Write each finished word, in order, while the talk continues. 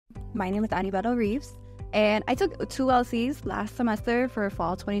My name is Anibel Reeves, and I took 2 LCs last semester for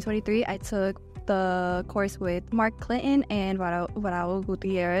fall 2023. I took the course with Mark Clinton and Raul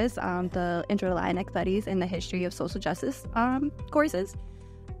Gutierrez, the Intro to Latinx Studies and the History of Social Justice courses.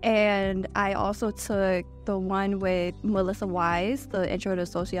 And I also took the one with Melissa Wise, the Intro to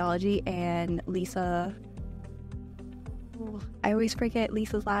Sociology, and Lisa... I always forget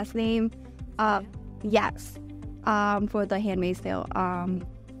Lisa's last name. Yes, for the Handmaid's Tale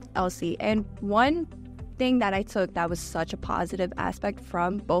LC. And one thing that I took that was such a positive aspect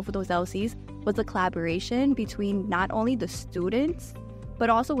from both of those LCs was the collaboration between not only the students, but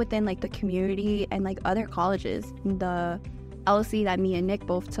also within like the community and like other colleges. The LC that me and Nick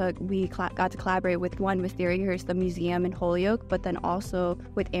both took, we got to collaborate with one with Therryhurst, the museum in Holyoke, but then also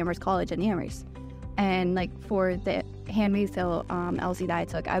with Amherst College in Amherst. And like for the Handmaid's Tale LC that I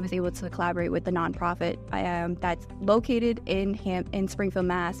took, I was able to collaborate with the nonprofit that's located in Springfield,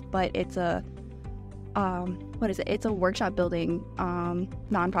 Mass. But it's a It's a workshop building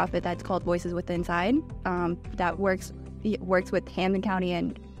nonprofit that's called Voices Within Inside that works with Hampden County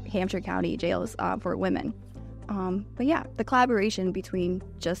and Hampshire County jails for women. But yeah, the collaboration between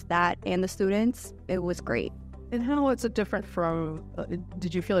just that and the students, it was great. And how was it different from,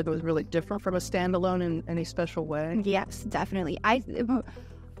 did you feel like it was really different from a standalone in any special way? Yes, definitely.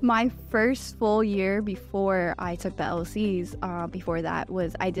 My first full year before I took the LCs, before that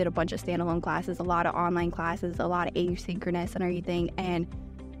was I did a bunch of standalone classes, a lot of online classes, a lot of asynchronous and everything. And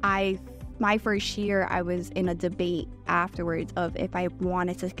my first year, I was in a debate afterwards of if I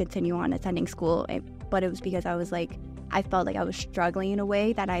wanted to continue on attending school. But it was because I felt like I was struggling in a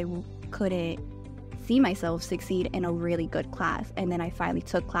way that I couldn't see myself succeed in a really good class. And then I finally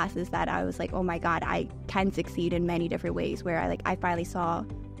took classes that I was like, oh my God, I can succeed in many different ways, where I finally saw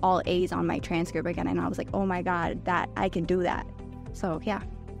all A's on my transcript again, and I was like, oh my God, that I can do that. So yeah.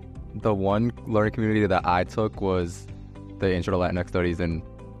 The one learning community that I took was the Intro to Latinx Studies and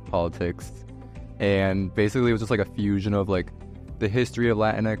Politics, and basically it was just like a fusion of like the history of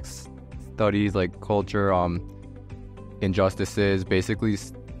Latinx studies, like culture, injustices, basically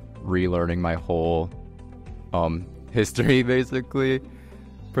relearning my whole history basically,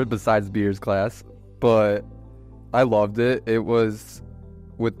 besides Beer's class. But I loved it. It was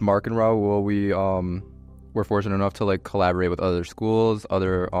with Mark and Raul, we were fortunate enough to like collaborate with other schools,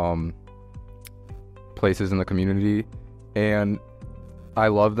 other places in the community, and I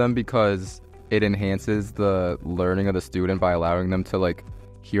love them because it enhances the learning of the student by allowing them to like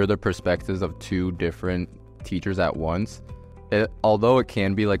hear the perspectives of two different teachers at once. Although it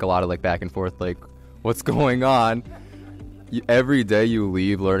can be like a lot of like back and forth, like what's going on, every day you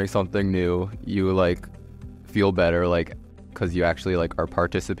leave learning something new, you like feel better, like because you actually like are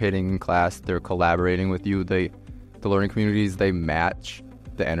participating in class. They're collaborating with you. The learning communities, they match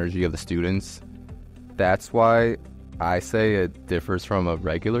the energy of the students. That's why I say it differs from a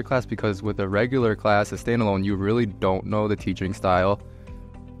regular class, because with a regular class, a standalone, you really don't know the teaching style.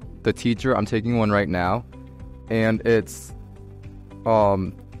 The teacher, I'm taking one right now, and it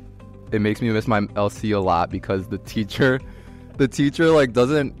makes me miss my LC a lot because the teacher like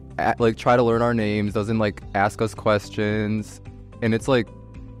doesn't like try to learn our names, doesn't like ask us questions, and it's like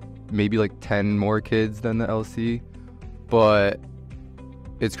maybe like 10 more kids than the LC, but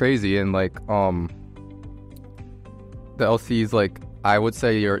it's crazy. And like the LC is like, I would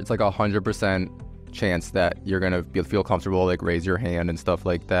say it's like 100% chance that you're gonna feel comfortable, like raise your hand and stuff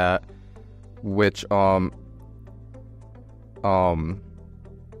like that, which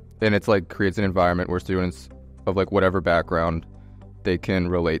and it's like creates an environment where students of like whatever background, they can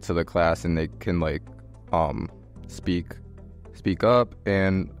relate to the class and they can like speak up.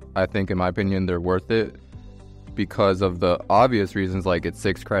 And I think, in my opinion, they're worth it because of the obvious reasons, like it's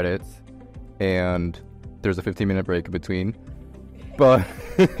 6 credits and there's a 15-minute break in between, but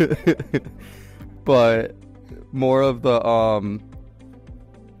but more of the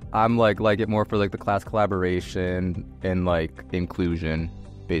I'm like it more for like the class collaboration and like inclusion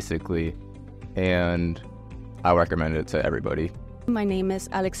basically, and I recommend it to everybody. My name is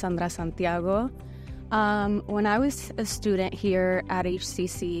Alexandra Santiago. When I was a student here at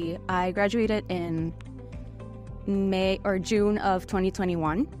HCC, I graduated in June of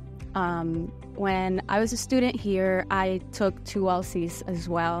 2021. When I was a student here, I took 2 LCs as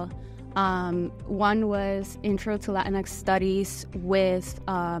well. One was Intro to Latinx Studies with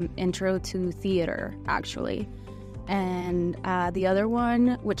Intro to Theater, actually. And the other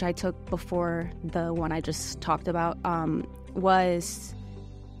one, which I took before the one I just talked about, was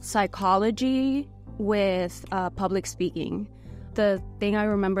Psychology with Public Speaking. The thing I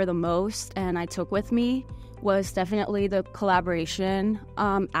remember the most and I took with me was definitely the collaboration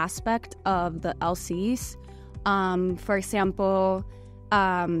aspect of the LCs. For example,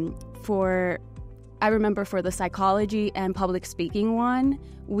 I remember for the psychology and public speaking one,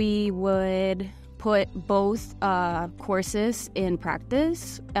 we would put both courses in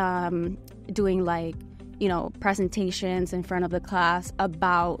practice, doing like, presentations in front of the class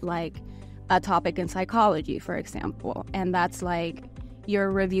about like a topic in psychology, for example. And that's like you're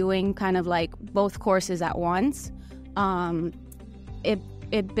reviewing kind of like both courses at once.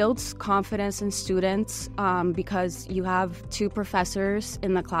 It builds confidence in students because you have two professors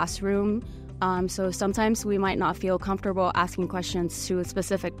in the classroom. So sometimes we might not feel comfortable asking questions to a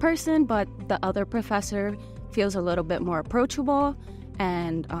specific person, but the other professor feels a little bit more approachable,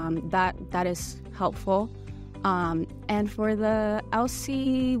 and that is helpful. And for the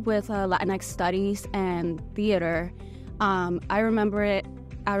LC with Latinx Studies and Theater, I remember it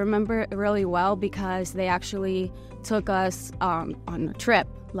really well because they actually took us on a trip.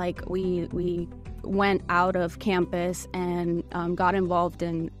 Like we went out of campus and got involved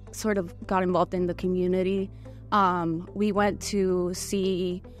in the community. We went to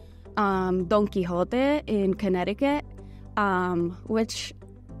see Don Quixote in Connecticut, which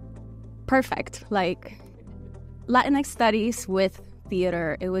perfect. Like Latinx Studies with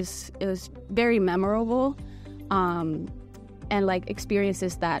theater, it was very memorable, and like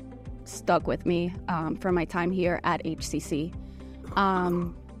experiences that stuck with me from my time here at HCC.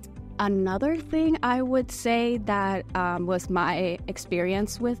 Another thing I would say that was my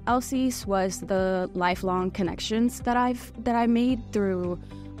experience with LCs was the lifelong connections that I made through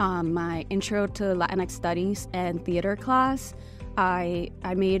my Intro to Latinx Studies and Theater class. I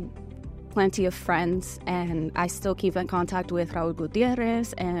made plenty of friends, and I still keep in contact with Raul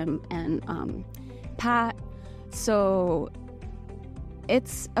Gutierrez and Pat. So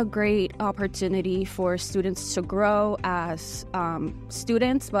it's a great opportunity for students to grow as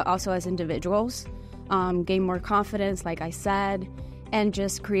students, but also as individuals, gain more confidence, like I said, and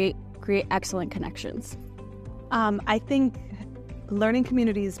just create excellent connections. I think learning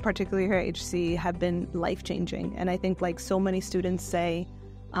communities, particularly here at HC, have been life-changing. And I think, like so many students say,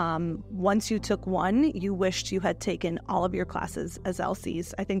 once you took one, you wished you had taken all of your classes as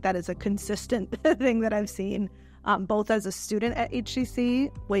LCs. I think that is a consistent thing that I've seen. Both as a student at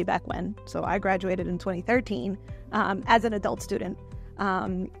HCC way back when. So I graduated in 2013 as an adult student.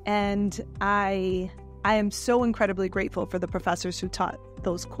 And I am so incredibly grateful for the professors who taught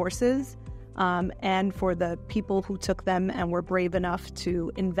those courses and for the people who took them and were brave enough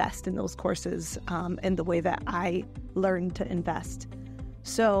to invest in those courses in the way that I learned to invest.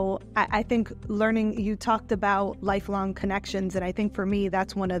 So I think you talked about lifelong connections, and I think for me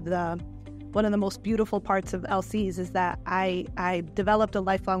that's one of the most beautiful parts of LCs is that I developed a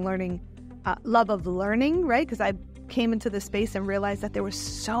lifelong love of learning, right? Because I came into this space and realized that there was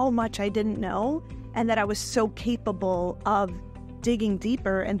so much I didn't know, and that I was so capable of digging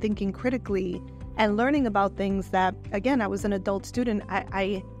deeper and thinking critically and learning about things that, again, I was an adult student.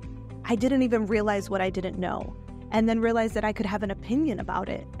 I didn't even realize what I didn't know, and then realized that I could have an opinion about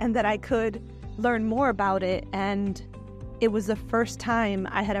it and that I could learn more about it. And it was the first time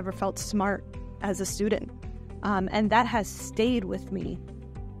I had ever felt smart as a student. And that has stayed with me.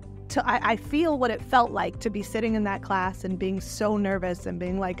 I feel what it felt like to be sitting in that class and being so nervous and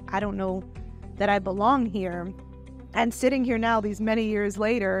being like, I don't know that I belong here. And sitting here now, these many years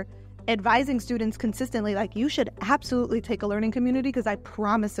later, advising students consistently, like, you should absolutely take a learning community because I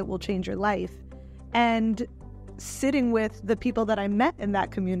promise it will change your life. And sitting with the people that I met in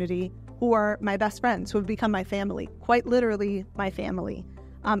that community who are my best friends, who have become my family, quite literally my family.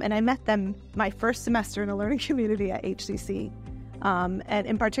 And I met them my first semester in a learning community at HCC. And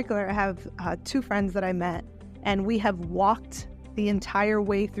in particular, I have two friends that I met, and we have walked the entire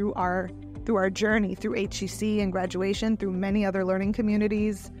way through our journey through HCC and graduation, through many other learning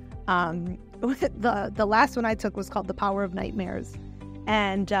communities. The last one I took was called The Power of Nightmares.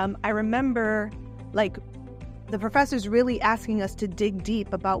 And I remember, like, the professors really asking us to dig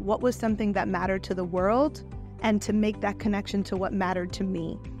deep about what was something that mattered to the world and to make that connection to what mattered to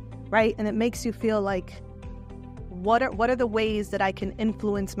me, right? And it makes you feel like, what are the ways that I can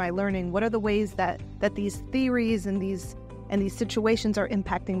influence my learning? What are the ways that these theories and these situations are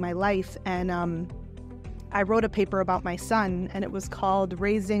impacting my life? And I wrote a paper about my son, and it was called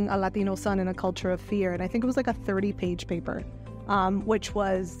Raising a Latino Son in a Culture of Fear. And I think it was like a 30-page paper, which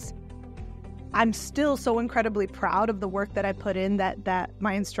was... I'm still so incredibly proud of the work that I put in, that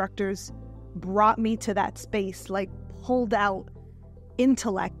my instructors brought me to that space, like pulled out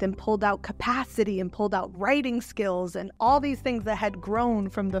intellect and pulled out capacity and pulled out writing skills and all these things that had grown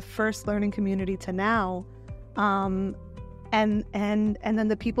from the first learning community to now. and then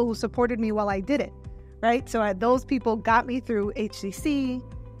the people who supported me while I did it, right? So those people got me through HCC,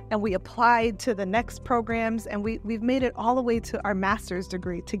 and we applied to the next programs, and we've made it all the way to our master's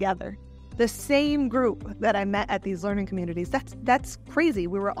degree together. The same group that I met at these learning communities. That's crazy.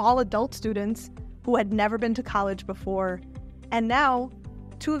 We were all adult students who had never been to college before, and now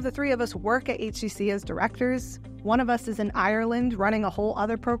 2 of the 3 of us work at HCC as directors. One of us is in Ireland running a whole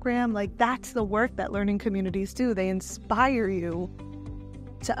other program. Like, that's the work that learning communities do. They inspire you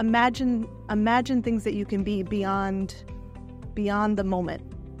to imagine things that you can be beyond the moment,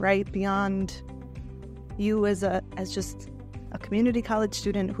 right? Beyond you as just a community college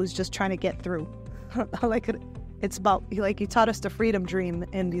student who's just trying to get through. It's about, like, you taught us the freedom dream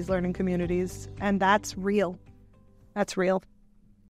in these learning communities, and that's real. That's real.